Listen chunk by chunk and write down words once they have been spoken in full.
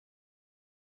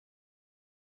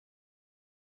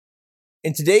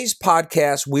In today's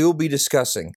podcast, we will be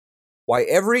discussing why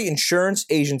every insurance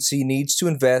agency needs to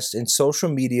invest in social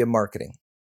media marketing.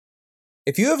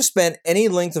 If you have spent any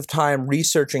length of time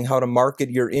researching how to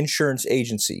market your insurance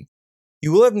agency,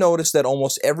 you will have noticed that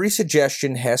almost every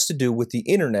suggestion has to do with the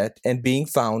internet and being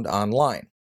found online.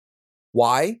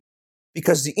 Why?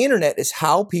 Because the internet is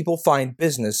how people find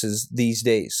businesses these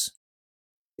days.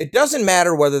 It doesn't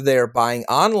matter whether they are buying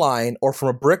online or from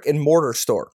a brick and mortar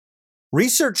store.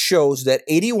 Research shows that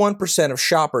 81% of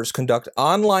shoppers conduct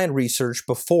online research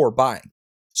before buying.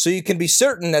 So you can be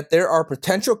certain that there are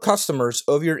potential customers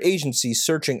of your agency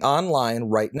searching online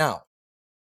right now.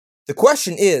 The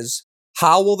question is,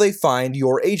 how will they find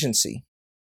your agency?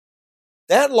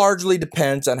 That largely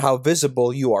depends on how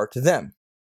visible you are to them.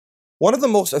 One of the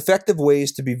most effective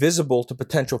ways to be visible to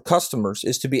potential customers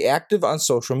is to be active on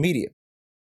social media.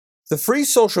 The free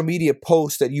social media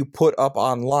post that you put up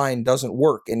online doesn't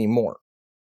work anymore.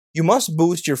 You must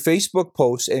boost your Facebook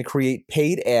posts and create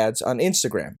paid ads on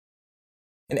Instagram.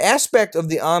 An aspect of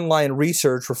the online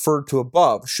research referred to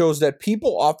above shows that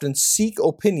people often seek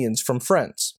opinions from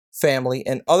friends, family,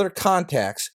 and other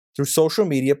contacts through social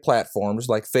media platforms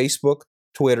like Facebook,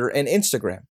 Twitter, and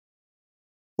Instagram.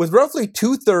 With roughly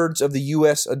 2/3 of the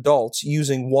U.S. adults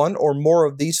using one or more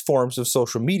of these forms of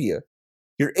social media,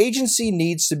 your agency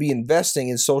needs to be investing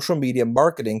in social media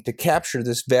marketing to capture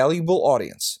this valuable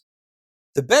audience.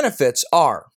 The benefits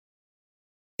are: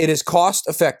 it is cost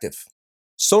effective.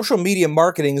 Social media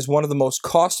marketing is one of the most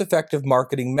cost-effective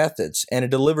marketing methods, and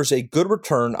it delivers a good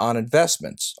return on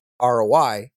investments,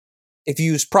 ROI, if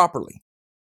used properly.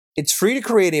 It's free to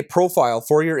create a profile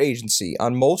for your agency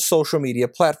on most social media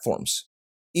platforms,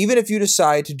 even if you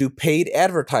decide to do paid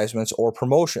advertisements or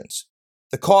promotions.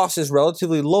 The cost is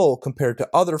relatively low compared to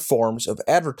other forms of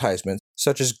advertisement,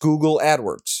 such as Google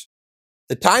AdWords.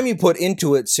 The time you put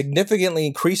into it significantly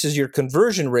increases your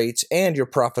conversion rates and your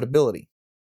profitability.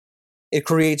 It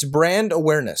creates brand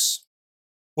awareness.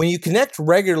 When you connect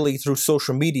regularly through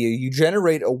social media, you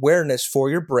generate awareness for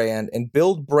your brand and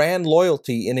build brand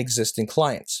loyalty in existing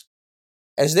clients.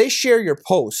 As they share your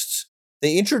posts,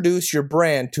 they introduce your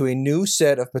brand to a new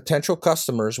set of potential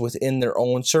customers within their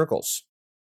own circles.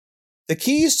 The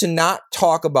key is to not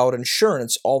talk about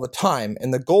insurance all the time,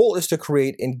 and the goal is to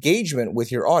create engagement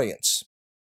with your audience.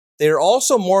 They are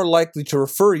also more likely to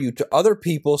refer you to other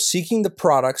people seeking the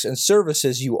products and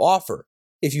services you offer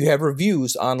if you have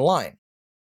reviews online.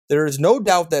 There is no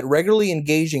doubt that regularly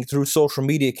engaging through social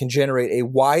media can generate a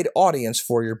wide audience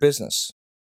for your business.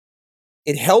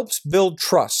 It helps build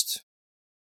trust.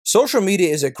 Social media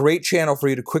is a great channel for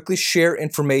you to quickly share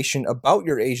information about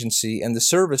your agency and the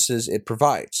services it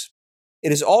provides.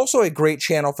 It is also a great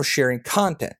channel for sharing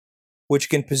content, which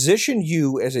can position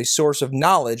you as a source of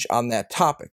knowledge on that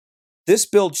topic. This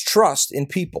builds trust in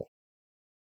people.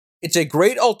 It's a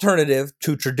great alternative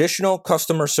to traditional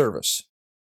customer service.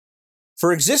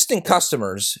 For existing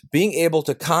customers, being able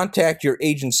to contact your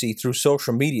agency through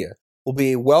social media will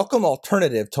be a welcome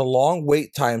alternative to long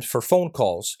wait times for phone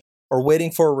calls or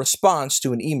waiting for a response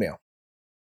to an email.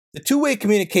 The two-way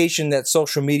communication that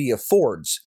social media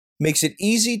affords makes it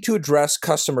easy to address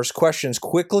customers' questions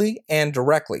quickly and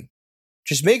directly.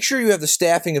 Just make sure you have the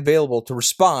staffing available to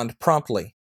respond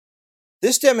promptly.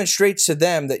 This demonstrates to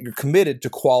them that you're committed to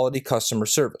quality customer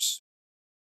service.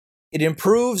 It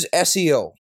improves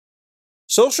SEO.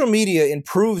 Social media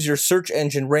improves your search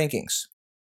engine rankings.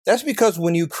 That's because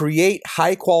when you create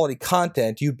high-quality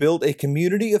content, you build a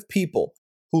community of people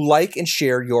who like and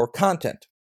share your content.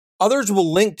 Others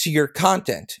will link to your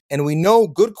content, and we know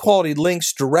good quality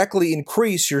links directly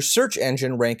increase your search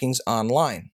engine rankings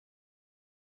online.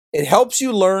 It helps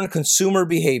you learn consumer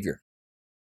behavior.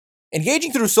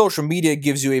 Engaging through social media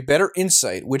gives you a better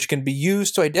insight, which can be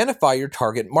used to identify your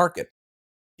target market.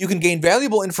 You can gain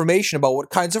valuable information about what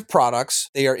kinds of products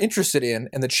they are interested in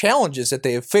and the challenges that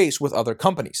they have faced with other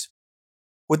companies.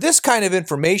 With this kind of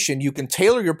information, you can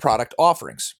tailor your product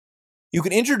offerings. You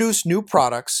can introduce new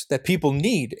products that people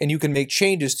need, and you can make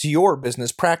changes to your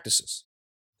business practices.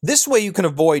 This way, you can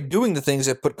avoid doing the things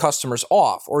that put customers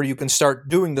off, or you can start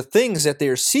doing the things that they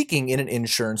are seeking in an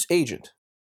insurance agent.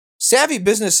 Savvy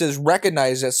businesses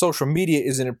recognize that social media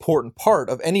is an important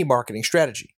part of any marketing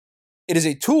strategy. It is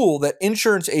a tool that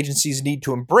insurance agencies need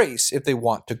to embrace if they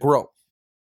want to grow.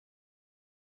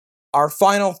 Our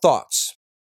final thoughts.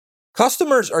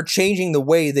 Customers are changing the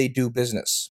way they do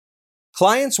business.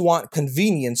 Clients want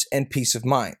convenience and peace of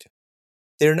mind.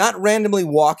 They are not randomly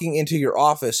walking into your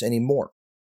office anymore.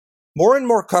 More and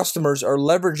more customers are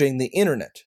leveraging the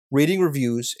internet, reading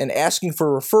reviews, and asking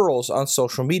for referrals on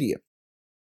social media.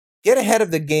 Get ahead of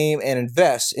the game and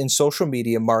invest in social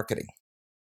media marketing.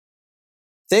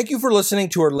 Thank you for listening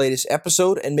to our latest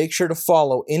episode, and make sure to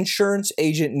follow Insurance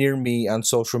Agent Near Me on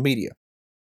social media.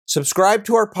 Subscribe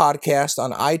to our podcast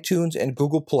on iTunes and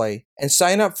Google Play, and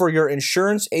sign up for your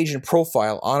insurance agent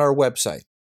profile on our website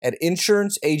at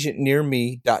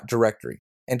insuranceagentnearme.directory.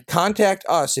 And contact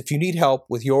us if you need help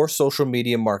with your social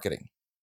media marketing.